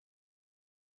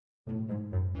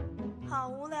好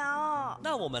无聊哦。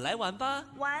那我们来玩吧。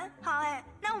玩？好诶，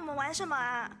那我们玩什么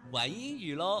啊？玩英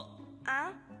语咯。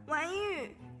啊？玩英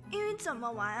语？英语怎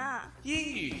么玩啊？英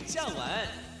语酱玩，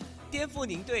颠覆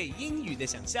您对英语的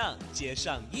想象，接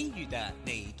上英语的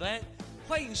那一端。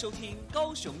欢迎收听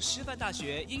高雄师范大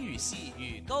学英语系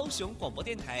与高雄广播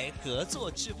电台合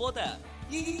作制播的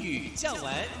英语酱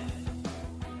玩。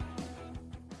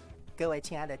各位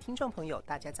亲爱的听众朋友，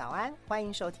大家早安，欢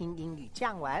迎收听英语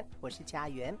酱玩，我是嘉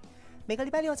媛。每个礼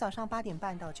拜六早上8点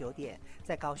半到9点，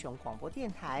在高雄广播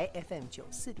电台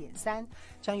FM94.3，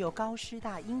将由高师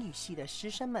大英语系的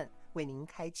师生们为您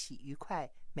开启愉快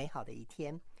美好的一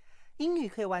天。英语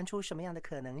可以玩出什么样的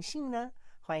可能性呢？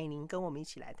欢迎您跟我们一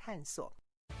起来探索。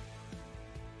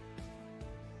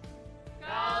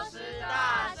高师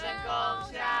大深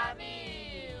攻虾米，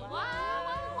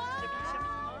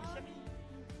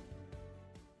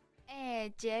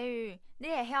杰宇，你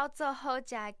会晓做好食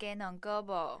的鸡卵糕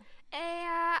无？会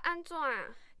啊，安怎？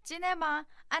真的吗？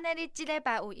安尼你这礼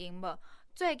拜有闲无？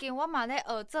最近我嘛咧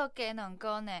学做鸡卵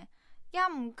糕呢，也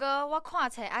毋过我看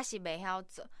册还是袂晓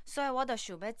做，所以我就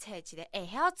想要找一个会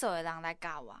晓做的人来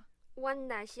教我。原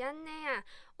来是安尼啊！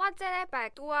我这礼拜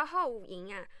拄啊好有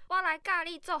闲啊，我来教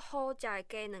你做好食的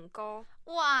鸡卵糕。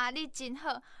哇，你真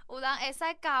好，有人会使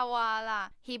教我啦！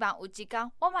希望有一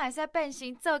天我嘛会使变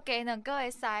成做鸡卵糕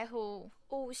的师傅。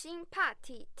有心拍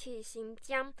铁，铁心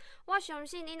尖。我相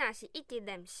信你若是一直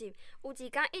练习，有一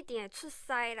天一定会出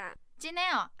师啦。真的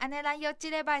哦，安尼咱约这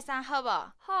礼拜三好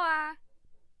无？好啊。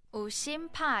有心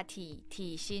拍铁，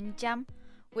铁心尖。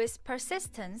With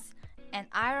persistence,An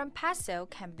iron pestle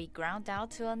can be ground down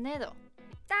to a needle.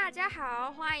 大家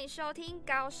好，欢迎收听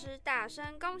高师大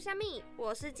声公虾米，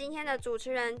我是今天的主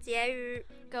持人婕妤。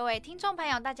各位听众朋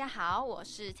友，大家好，我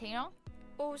是婷蓉。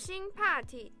五星拍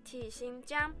铁，铁心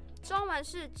浆，中文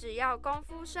是只要功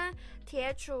夫深，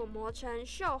铁杵磨成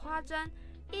绣花针，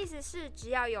意思是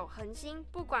只要有恒心，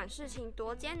不管事情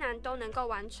多艰难都能够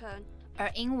完成。而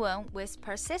英文 with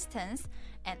persistence,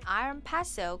 an iron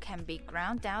pestle can be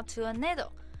ground down to a needle.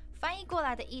翻译过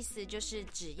来的意思就是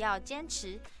只要坚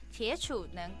持，铁杵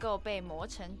能够被磨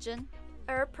成针。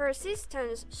而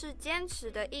persistence 是坚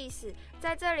持的意思，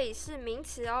在这里是名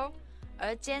词哦。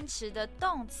而坚持的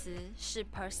动词是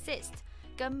persist，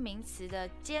 跟名词的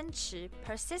坚持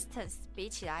persistence 比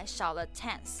起来少了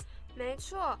tense。没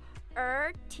错，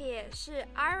而铁是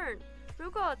iron，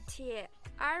 如果铁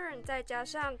iron 再加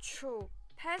上杵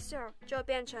pestle 就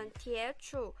变成铁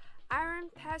杵 iron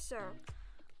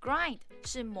pestle。Grind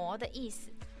是磨的意思，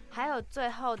还有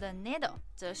最后的 needle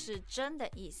则是针的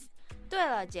意思。对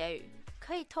了，婕妤，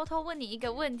可以偷偷问你一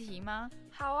个问题吗？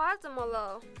好啊，怎么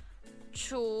了？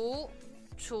杵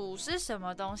是什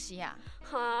么东西啊？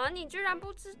哈，你居然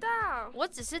不知道？我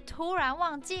只是突然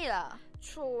忘记了。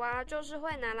杵啊，就是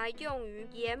会拿来用于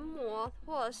研磨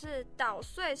或者是捣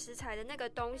碎食材的那个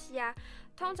东西啊，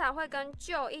通常会跟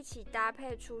臼一起搭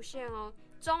配出现哦。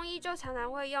中医就常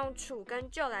常会用杵跟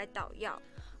臼来捣药。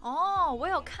哦，我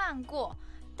有看过，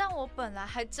但我本来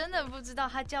还真的不知道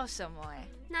它叫什么哎。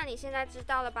那你现在知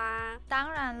道了吧？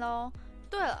当然咯。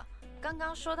对了，刚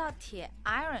刚说到铁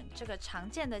iron 这个常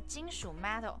见的金属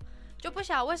metal， 就不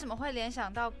晓得为什么会联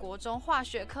想到国中化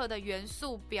学课的元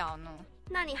素表呢？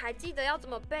那你还记得要怎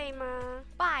么背吗？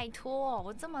拜托，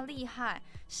我这么厉害，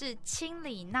是氢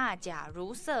锂钠钾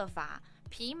如色法。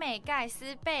皮美盖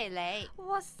斯贝雷。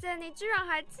哇塞，你居然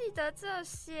还记得这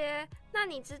些？那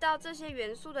你知道这些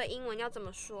元素的英文要怎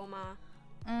么说吗？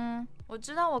我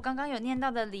知道我刚刚有念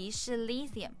到的锂是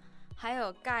lithium， 还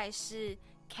有钙是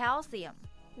calcium。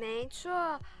没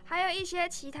错，还有一些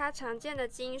其他常见的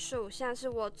金属，像是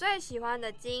我最喜欢的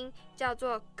金叫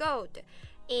做 gold，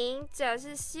 银则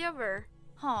是 silver。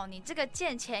你这个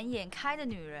见钱眼开的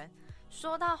女人，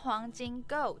说到黄金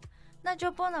gold，那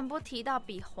就不能不提到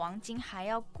比黄金还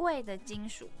要贵的金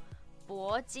属，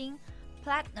铂金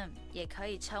platinum 也可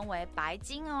以称为白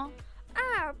金哦。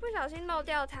啊，不小心漏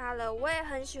掉它了，我也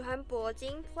很喜欢铂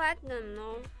金 platinum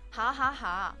哦。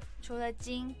好，除了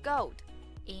金 gold、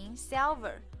银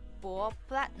silver、铂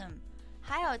platinum，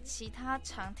 还有其他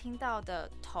常听到的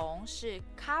铜是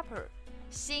copper，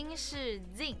 锌是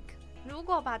zinc。如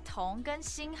果把铜跟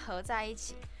锌合在一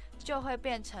起，就会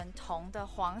变成铜的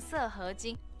黄色合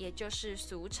金，也就是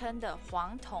俗称的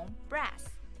黄铜 brass。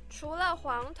 除了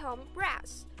黄铜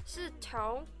brass 是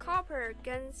铜 copper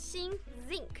跟锌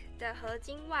zinc 的合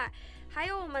金外，还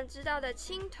有我们知道的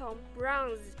青铜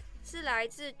bronze 是来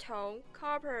自铜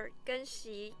copper 跟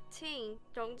锡 tin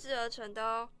溶制而成的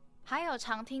哦。还有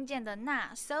常听见的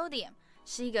钠 sodium，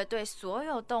是一个对所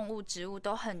有动物、植物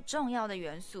都很重要的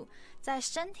元素，在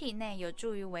身体内有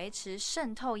助于维持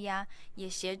渗透压，也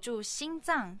协助心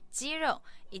脏、肌肉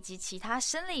以及其他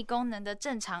生理功能的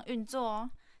正常运作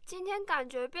哦。今天感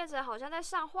觉变成好像在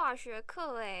上化学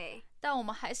课诶，但我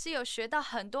们还是有学到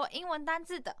很多英文单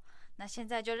字的。那现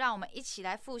在就让我们一起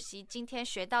来复习今天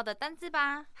学到的单字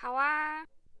吧。好啊。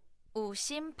有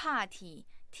心拍铁，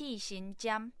铁心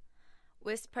针。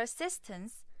With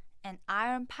persistence, an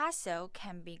iron pestle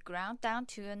can be ground down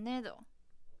to a needle.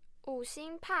 有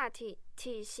心拍铁，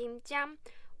铁心针。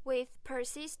With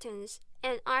persistence,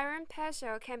 an iron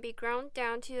pestle can be ground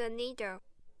down to a needle.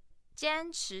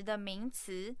 坚持的名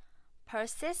词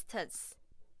persistence.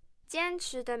 坚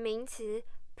持的名词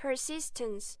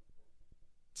persistence.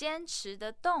 坚持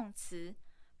的动词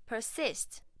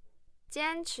persist.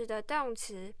 坚持的动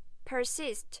词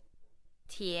persist.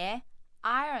 铁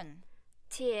iron.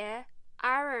 铁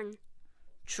iron.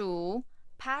 杵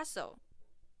pestle.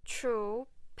 杵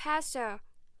pestle.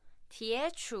 铁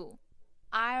杵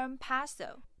iron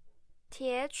pestle.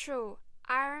 铁杵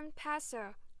iron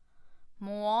pestle.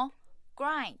 磨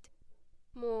grind.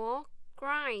 磨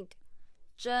grind.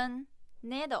 针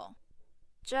needle.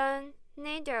 针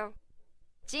needle.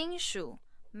 金属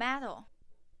metal.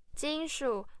 金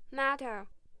属 metal.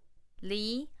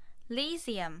 锂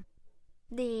lithium.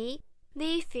 锂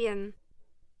lithium.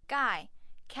 钙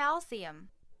calcium.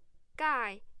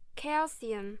 钙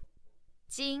calcium.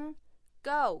 金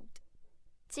gold.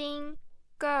 金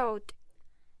gold.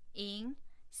 银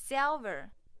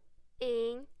silver.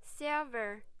 银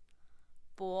silver.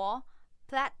 铂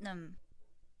platinum.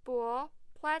 铂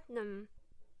platinum.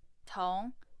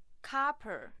 铜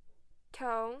copper.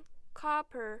 铜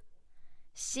copper.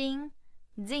 锌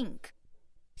zinc.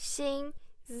 锌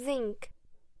zinc.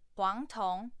 黄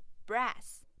铜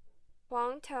brass.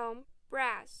 黄铜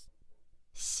brass.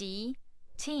 锡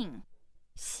tin.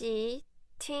 锡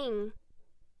tin.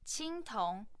 青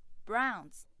铜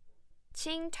bronze.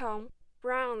 青铜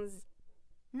bronze.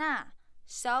 钠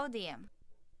sodium.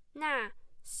 钠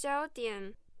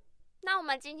sodium. 那我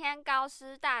们今天高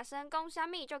师大声公虾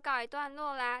米就告一段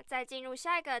落啦。在进入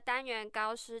下一个单元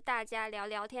高师大家聊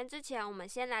聊天之前，我们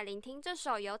先来聆听这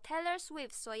首由 Taylor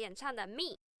Swift 所演唱的《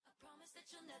Me》。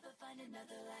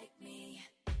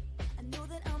I know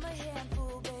that I'm a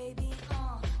handful, baby.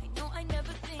 I know I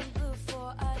never think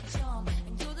before I jump.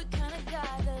 And you're the kind of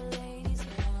guy the ladies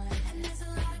want. And there's a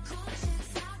lot of cool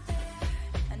chicks out there.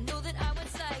 I know that I went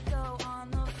psycho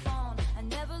on the phone. I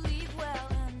never leave well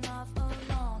enough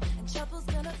alone. And trouble's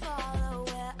gonna follow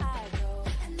where I go.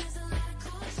 And there's a lot of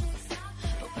cool chicks out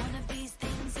there. But one of these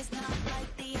things is not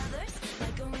like the others.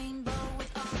 Like a rainbow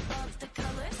with all of the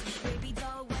colors. Baby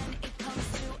doll, when it comes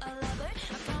to a lover,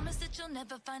 I promise that you'll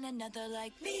never find another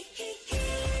like me.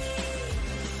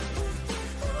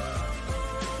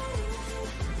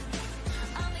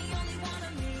 I'm the only one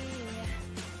of me.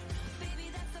 Baby,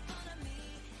 that's the fun of me.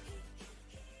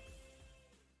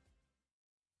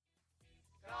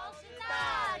 高师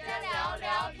大家聊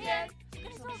聊天。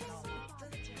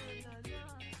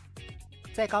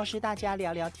在高师大家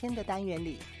聊聊天的单元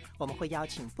里，我们会邀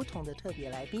请不同的特别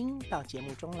来宾到节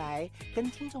目中来，跟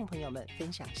听众朋友们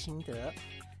分享心得。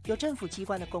有政府机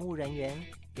关的公务人员，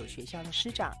有学校的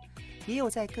师长，也有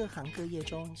在各行各业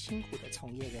中辛苦的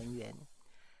从业人员。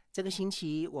这个星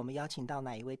期我们邀请到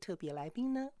哪一位特别来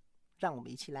宾呢？让我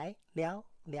们一起来聊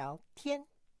聊天。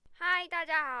嗨，大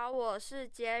家好，我是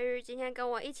婕妤。今天跟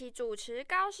我一起主持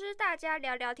高师大家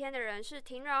聊聊天的人是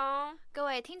婷蓉。各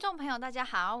位听众朋友大家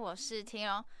好，我是婷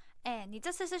蓉。你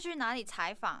这次是去哪里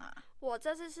采访啊？我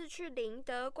这次是去林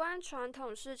德关传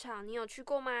统市场，你有去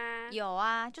过吗？有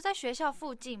啊，就在学校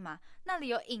附近嘛，那里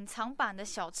有隐藏版的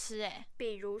小吃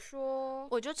比如说，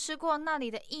我就吃过那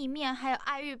里的意面，还有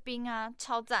爱玉冰啊，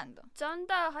超赞的，真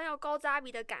的很有勾扎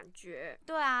比的感觉。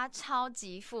对啊，超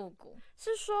级复古。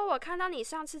是说我看到你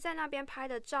上次在那边拍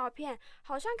的照片，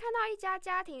好像看到一家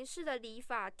家庭式的理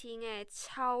发厅，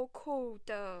超酷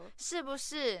的，是不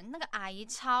是？那个阿姨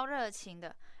超热情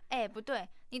的。不对，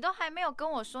你都还没有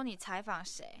跟我说你采访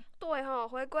谁。对齁，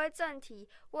回归正题，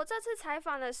我这次采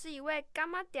访的是一位柑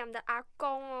仔店的阿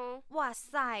公哦。哇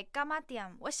塞，柑仔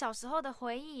店，我小时候的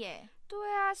回忆耶。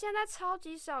对啊，现在超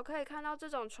级少可以看到这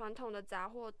种传统的杂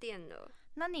货店了。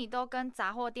那你都跟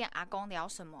杂货店阿公聊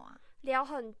什么啊？聊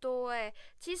很多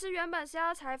其实原本是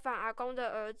要采访阿公的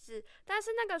儿子，但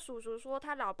是那个叔叔说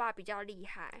他老爸比较厉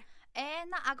害。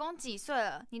那阿公几岁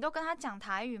了？你都跟他讲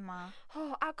台语吗？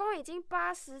阿公已经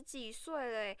80几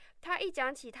岁了他一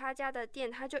讲起他家的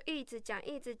店，他就一直讲，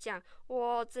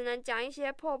我只能讲一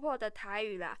些破破的台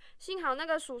语啦。幸好那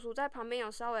个叔叔在旁边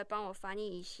有稍微帮我翻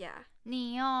译一下。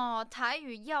你哦，台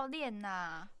语要练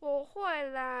呐。我会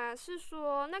啦，是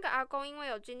说那个阿公因为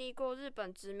有经历过日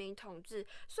本殖民统治，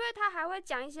所以他还会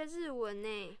讲一些日文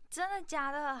呢。真的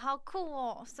假的？好酷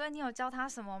哦！所以你有教他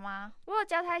什么吗？我有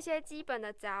教他一些基本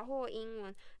的杂货英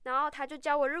文，然后他就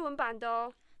教我日文版的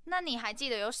哦。那你还记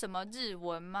得有什么日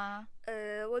文吗？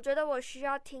我觉得我需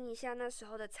要听一下那时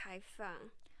候的采访。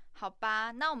好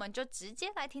吧，那我们就直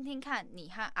接来听听看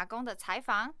你和阿公的采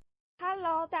访。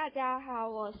Hello， 大家好，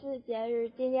我是杰宇，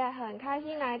今天很开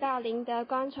心来到林德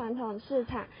光传统市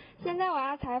场。现在我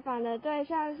要采访的对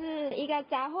象是一个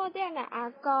杂货店的阿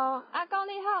公。阿公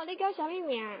你好，你叫什么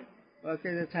名？我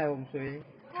叫做蔡洪水。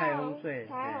蔡洪水。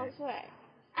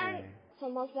什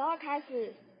么时候开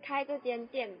始开这间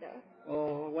店的？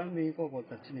我民国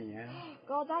57年啊。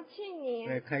57年。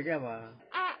对，开业啊。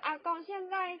阿公现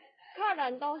在客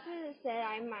人都是谁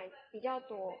来买比较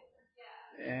多？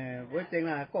不定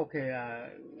啦，顾客啦，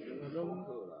拢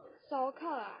熟客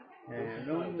啊。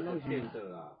拢是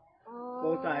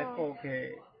古早的顾客，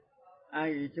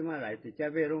伊即摆来直接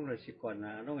买，拢就习惯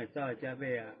啦，拢会走来遮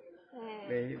买啊。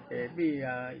买米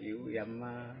啊，油盐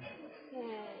啊。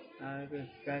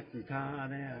甲其他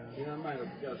安尼啊。其他卖的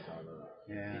比较少了。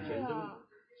以前都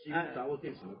几乎杂货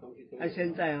店什么东西都。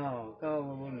现在到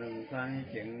2-3年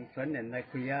前全年来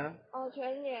开啊。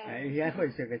全年。伊遐货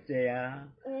色个济啊。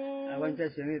阮这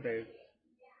生意就有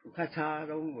较差，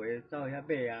拢会走遐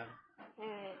买啊。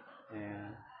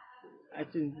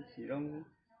真是拢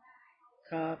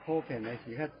较普遍的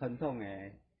是较传统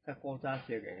的、较古早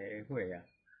式的货啊。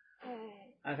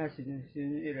较新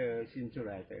出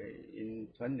来的，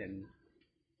因全年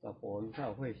大部分较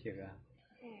有货色啊。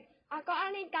阿公，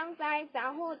你刚才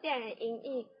杂货店的音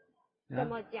译怎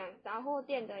么讲？杂货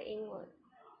店的英文？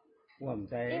我唔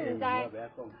知，你唔知？我不要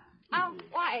讲。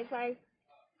我会使。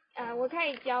我可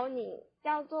以教你，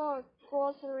叫做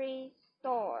grocery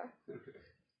store。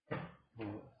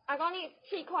阿公，你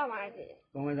试看嘛是？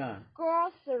讲啥啥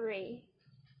 ？grocery。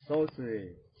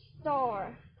grocery。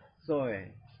store。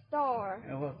store。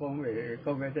我讲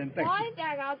袂真对。我食到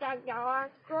啊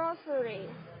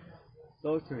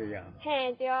grocery。grocery 啊。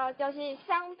嘿，对，就是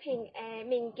商品的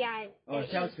物件的。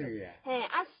小嘴啊。嘿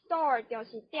，store 就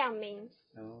是店名。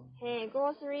嘿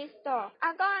 ，grocery store。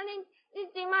阿公，你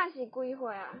即摆是几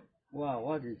岁啊？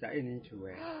我21年厝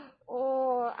的。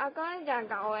阿公你真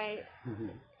够诶，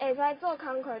会使做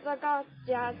工课做到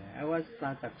遮。我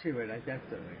37岁来遮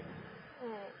做的。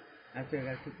做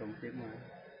甲去中心嘛。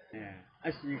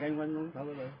时间阮拢差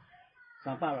不多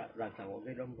365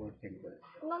日拢无停过。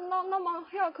拢无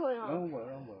休困哦。拢无。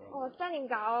遮尔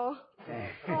够哦。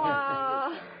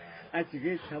哇！自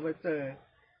己差不多做，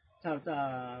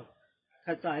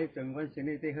较早迄阵，阮生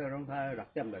意最好，拢较6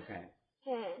点就开。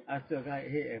做到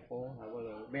迄下晡差不多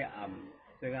要暗，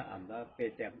做到暗到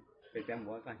8点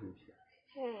无法休息。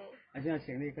现在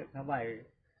生意较歹，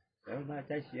拢较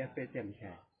早时8点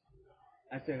开，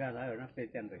做到哪有那8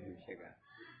点就休息啊。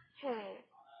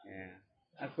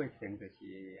过程就是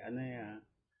安尼啊。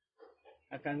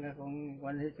感觉讲，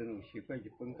阮迄阵有受过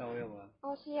日本教育啊。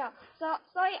是哦，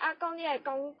所以阿公你会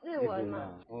讲日文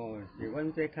嘛？是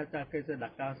阮这较早叫做六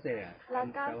甲社啊。六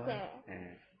甲社。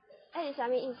是啥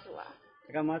物意思啊？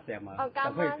干妈店嘛，杂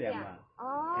货店嘛。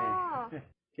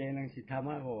鸡卵是头仔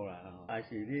5啦，还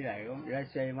是你来讲，来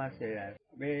西马西来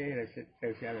买迄个着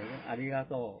啥就讲阿里阿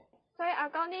多。所以阿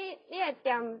公你的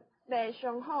店卖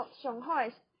上好的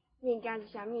物件是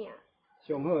啥物啊？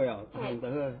上好哦，逐项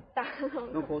都好，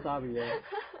拢古早味的。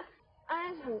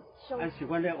是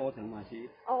阮这乌糖嘛是。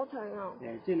乌糖哦。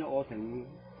这个乌糖，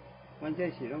阮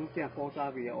这是拢正古早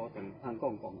味的乌糖，香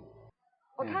讲。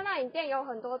我看到你店有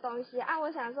很多东西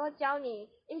我想说教你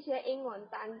一些英文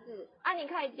单字你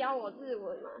可以教我日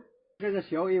文吗？这个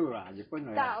小油啦，日本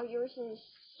的。小油是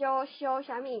小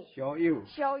啥物？小油。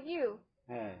小油。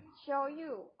小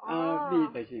油。米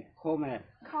就是comet。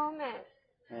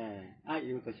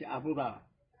油就是阿布拉。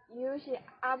油是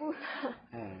阿布拉。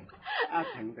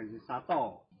糖就是砂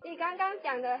糖。你刚刚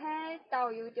讲的迄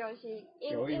豆油就是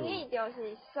英语就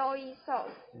是 soy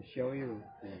sauce。小油。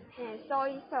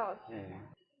soy sauce。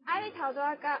你头拄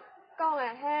仔讲的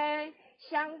迄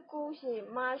香菇是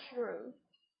mushroom。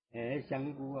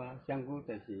香菇啊，香菇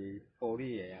就是玻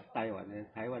璃的台湾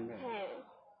的。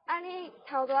你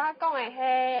头拄仔讲的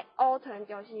迄乌糖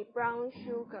就是 brown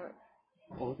sugar。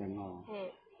乌糖哦。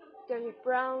就是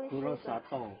brown sugar。除了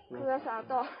砂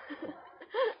糖。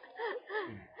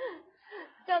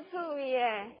足趣味的，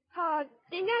好，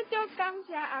真正足感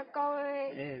谢阿公的。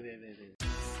对。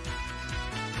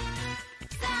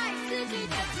在自己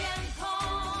的天空，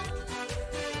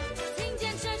听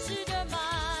见城市的脉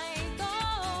动，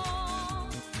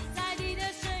在地的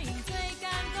声音最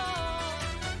感动。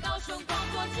高雄广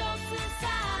播943，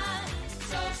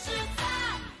就是赞。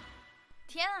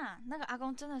天啊，那个阿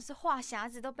公真的是话匣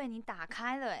子都被你打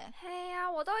开了哎！嘿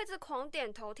呀，我都一直狂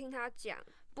点头听他讲。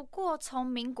不过从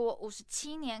民国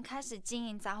57年开始经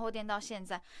营杂货店到现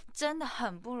在，真的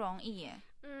很不容易耶。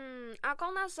阿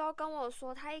公那时候跟我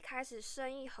说，他一开始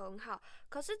生意很好，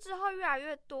可是之后越来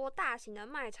越多大型的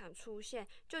卖场出现，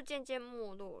就渐渐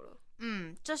没落了。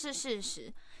这是事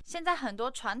实。现在很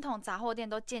多传统杂货店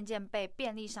都渐渐被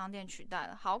便利商店取代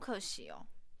了，好可惜哦。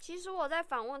其实我在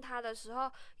访问他的时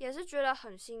候，也是觉得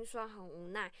很心酸、很无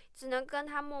奈，只能跟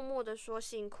他默默的说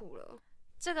辛苦了。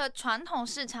这个传统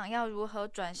市场要如何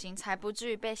转型，才不至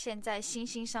于被现在新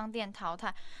兴商店淘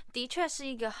汰，的确是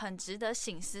一个很值得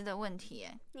省思的问题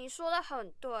耶。你说的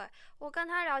很对，我跟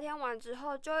他聊天完之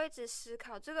后，就一直思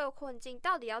考这个困境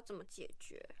到底要怎么解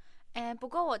决。不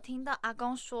过我听到阿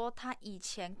公说，他以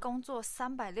前工作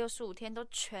365天都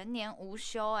全年无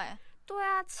休哎。对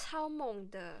啊，超猛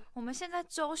的。我们现在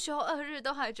周休2日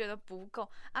都还觉得不够，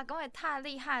阿公也太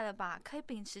厉害了吧，可以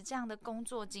秉持这样的工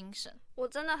作精神。我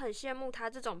真的很羡慕他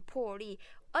这种魄力，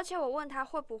而且我问他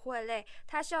会不会累，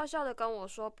他笑笑的跟我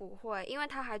说不会，因为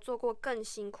他还做过更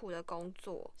辛苦的工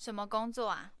作。什么工作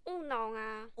啊？务农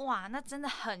啊。哇，那真的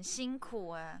很辛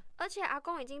苦哎。而且阿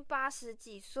公已经80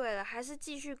几岁了，还是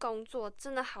继续工作，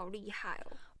真的好厉害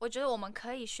哦。我觉得我们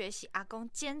可以学习阿公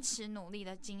坚持努力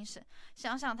的精神，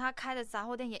想想他开的杂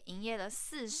货店也营业了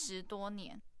40多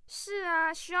年。是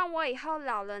啊，希望我以后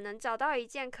老了能找到一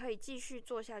件可以继续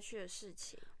做下去的事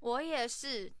情。我也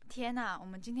是。天哪，我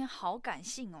们今天好感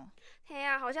性哦。嘿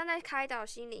啊，好像在开导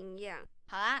心灵一样。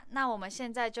好啦，那我们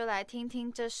现在就来听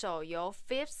听这首由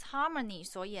Fifth Harmony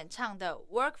所演唱的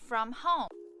Work From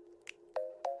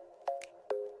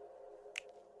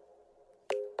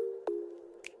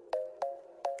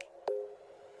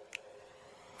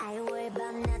Home。I worry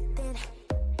about nothing.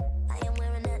 I am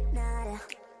wearing a nada.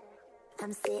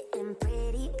 I'm sitting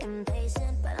pretty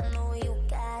impatient, but I know you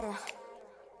gotta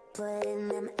put in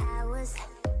them hours.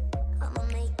 I'ma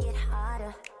make it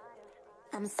harder.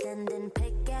 I'm sending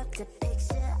pick after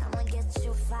picture. I'ma get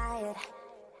you fired.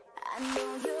 I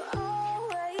know you're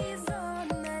always on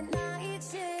that night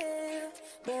shift,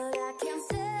 but I can't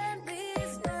stand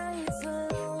these nights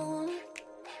alone.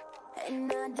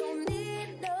 And I don't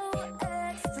need no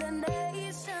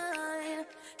explanation,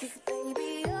 'cause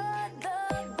baby you're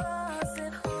the boss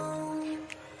at home.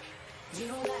 You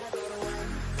don't gotta go to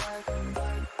work, work,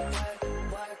 work, work,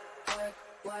 work, work,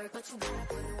 work, but you gotta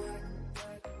put in work,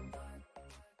 work, work.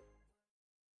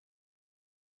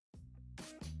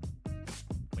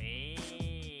 喂，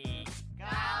高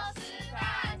师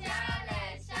大家冷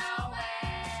笑话。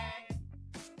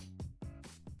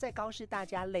在高师大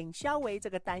家冷消维这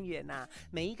个单元啊，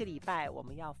每一个礼拜我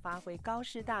们要发挥高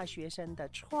师大学生的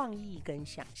创意跟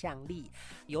想象力，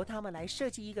由他们来设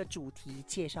计一个主题，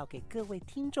介绍给各位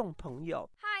听众朋友。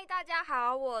嗨，大家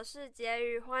好，我是婕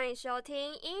妤，欢迎收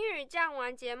听英语酱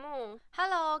玩节目。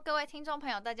Hello， 各位听众朋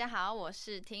友，大家好，我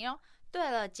是婷蓉。对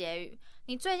了，婕妤，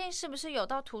你最近是不是有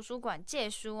到图书馆借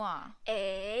书啊？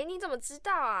你怎么知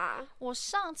道啊？我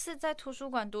上次在图书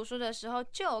馆读书的时候，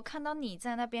就有看到你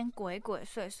在那边鬼鬼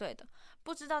祟祟的，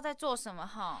不知道在做什么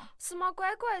哈。什么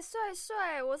鬼鬼祟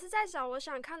祟？我是在找我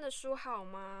想看的书好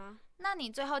吗？那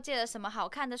你最后借了什么好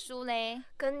看的书嘞？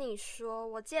跟你说，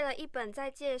我借了一本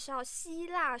在介绍希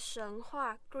腊神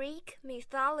话 （Greek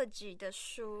Mythology） 的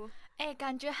书。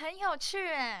感觉很有趣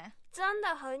哎。真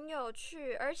的很有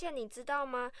趣，而且你知道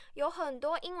吗？有很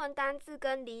多英文单字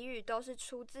跟俚语都是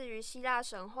出自于希腊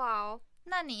神话哦。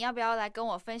那你要不要来跟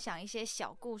我分享一些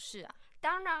小故事啊？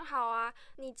当然好啊！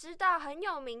你知道很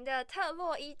有名的特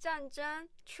洛伊战争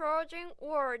 （Trojan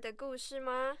War） 的故事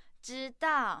吗？知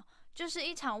道，就是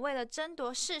一场为了争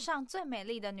夺世上最美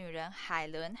丽的女人海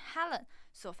伦 （Helen）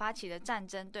 所发起的战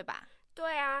争，对吧？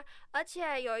对啊，而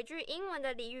且有一句英文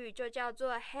的俚语就叫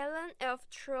做 Helen of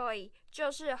Troy，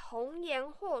 就是红颜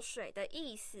祸水的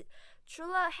意思。除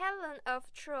了 Helen of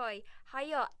Troy， 还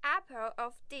有 Apple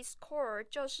of Discord，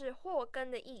 就是祸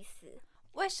根的意思。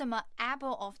为什么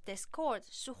Apple of Discord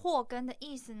是祸根的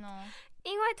意思呢？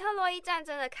因为特洛伊战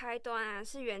争的开端啊，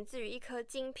是源自于一颗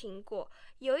金苹果。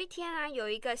有一天啊，有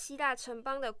一个希腊城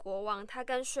邦的国王，他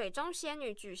跟水中仙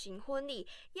女举行婚礼，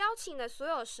邀请了所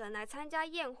有神来参加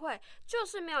宴会，就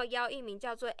是没有邀一名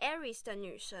叫做 Ares 的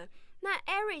女神。那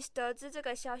Ares 得知这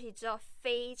个消息之后，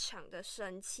非常的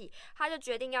生气，他就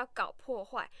决定要搞破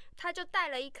坏。他就带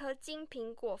了一颗金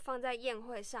苹果放在宴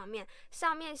会上面，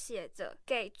上面写着“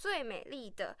给最美丽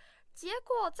的”。结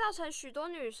果造成许多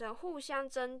女神互相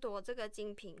争夺这个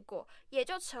金苹果，也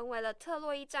就成为了特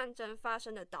洛伊战争发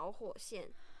生的导火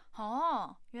线。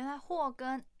哦，原来祸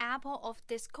跟 Apple of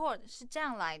Discord 是这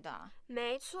样来的啊。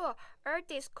没错，而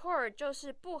Discord 就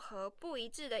是不合、不一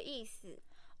致的意思。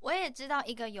我也知道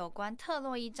一个有关特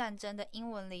洛伊战争的英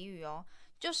文俚语哦，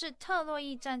就是特洛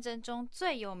伊战争中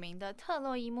最有名的特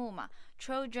洛伊木马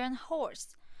Trojan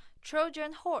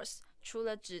Horse。Trojan Horse 除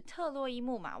了指特洛伊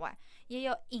木马外，也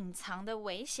有隐藏的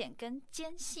危险跟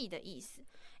奸细的意思。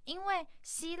因为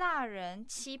希腊人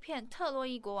欺骗特洛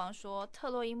伊国王说特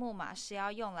洛伊木马是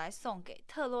要用来送给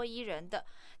特洛伊人的，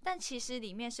但其实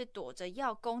里面是躲着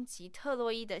要攻击特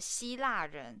洛伊的希腊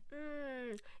人。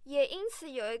也因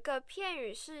此有一个片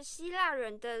语是希腊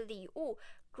人的礼物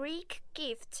Greek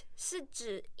gift， 是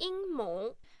指阴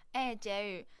谋。杰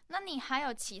宇，那你还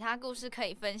有其他故事可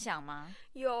以分享吗？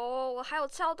有，我还有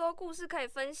超多故事可以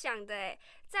分享的诶。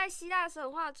在希腊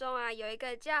神话中啊，有一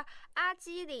个叫阿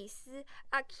基里斯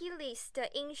Achilles 的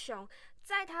英雄，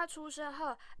在他出生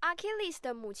后， Achilles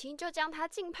的母亲就将他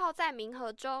浸泡在冥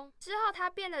河中，之后他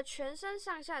变得全身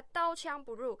上下刀枪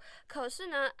不入。可是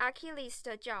呢， Achilles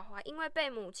的脚踝因为被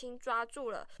母亲抓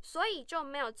住了，所以就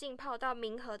没有浸泡到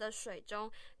冥河的水中，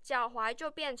脚踝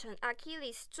就变成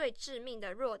Achilles 最致命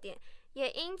的弱点。也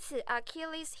因此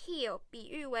Achilles heel 比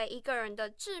喻为一个人的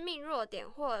致命弱点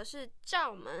或者是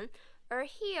罩门，而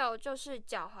heel 就是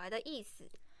脚踝的意思。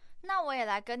那我也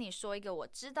来跟你说一个我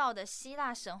知道的希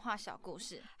腊神话小故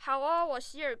事。好哦，我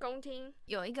洗耳恭听。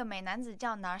有一个美男子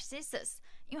叫 Narcissus，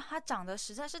 因为他长得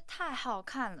实在是太好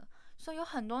看了，所以有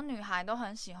很多女孩都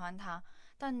很喜欢他，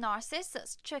但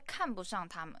Narcissus 却看不上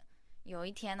他们。有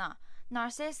一天啊，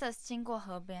 Narcissus 经过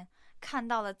河边，看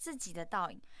到了自己的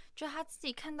倒影，觉得他自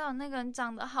己看到的那个人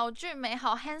长得好俊美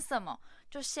好 handsome 哦，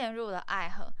就陷入了爱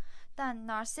河。但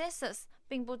Narcissus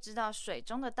并不知道水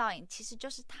中的倒影其实就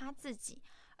是他自己，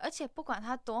而且不管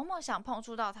他多么想碰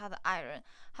触到他的爱人，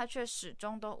他却始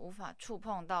终都无法触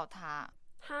碰到他。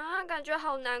感觉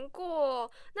好难过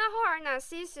哦。那后来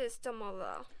Narcissus 怎么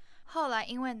了？后来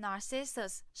因为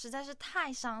Narcissus 实在是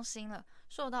太伤心了，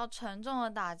受到沉重的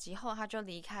打击后，他就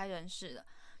离开人世了。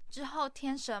之后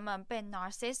天神们被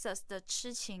Narcissus 的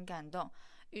痴情感动，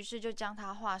于是就将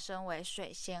他化身为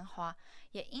水仙花，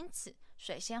也因此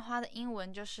水仙花的英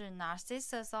文就是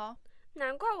Narcissus 哦。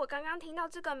难怪我刚刚听到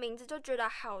这个名字就觉得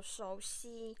好熟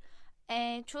悉。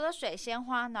除了水仙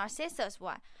花 Narcissus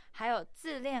外，还有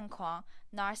自恋狂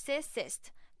Narcissist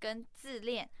跟自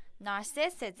恋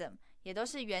Narcissism 也都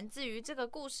是源自于这个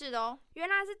故事的哦。原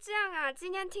来是这样啊，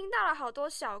今天听到了好多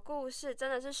小故事，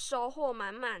真的是收获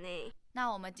满满耶。那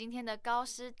我们今天的高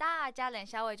师大家冷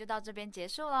小伟就到这边结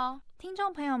束咯。听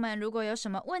众朋友们，如果有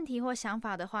什么问题或想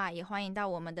法的话，也欢迎到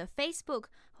我们的 Facebook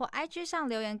或 IG 上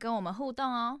留言跟我们互动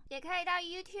哦。也可以到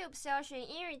YouTube 搜寻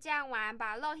英语这样玩，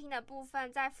把漏听的部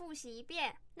分再复习一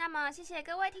遍。那么谢谢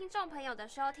各位听众朋友的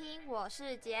收听，我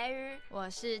是婕妤，我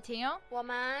是婷蓉，我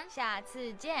们下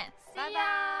次见，拜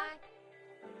拜。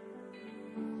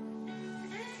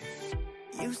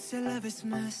You say love is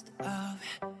messed up.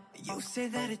 You say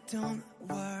that it don't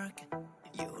work.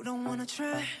 You don't wanna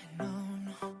try, no,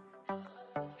 no.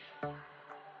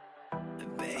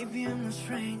 Baby, I'm no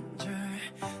stranger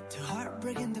to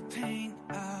heartbreak and the pain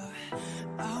of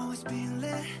always being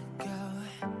let go.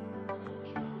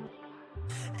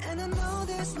 And I know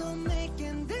there's no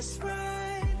making this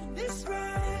right, this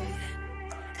right.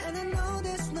 And I know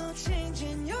there's no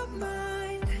changing your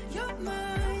mind, your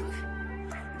mind.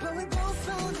 But we both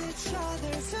found each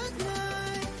other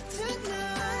tonight,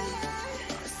 tonight.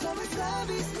 So if love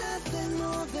is nothing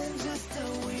more than just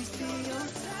a waste of your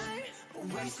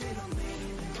time, wasted on me.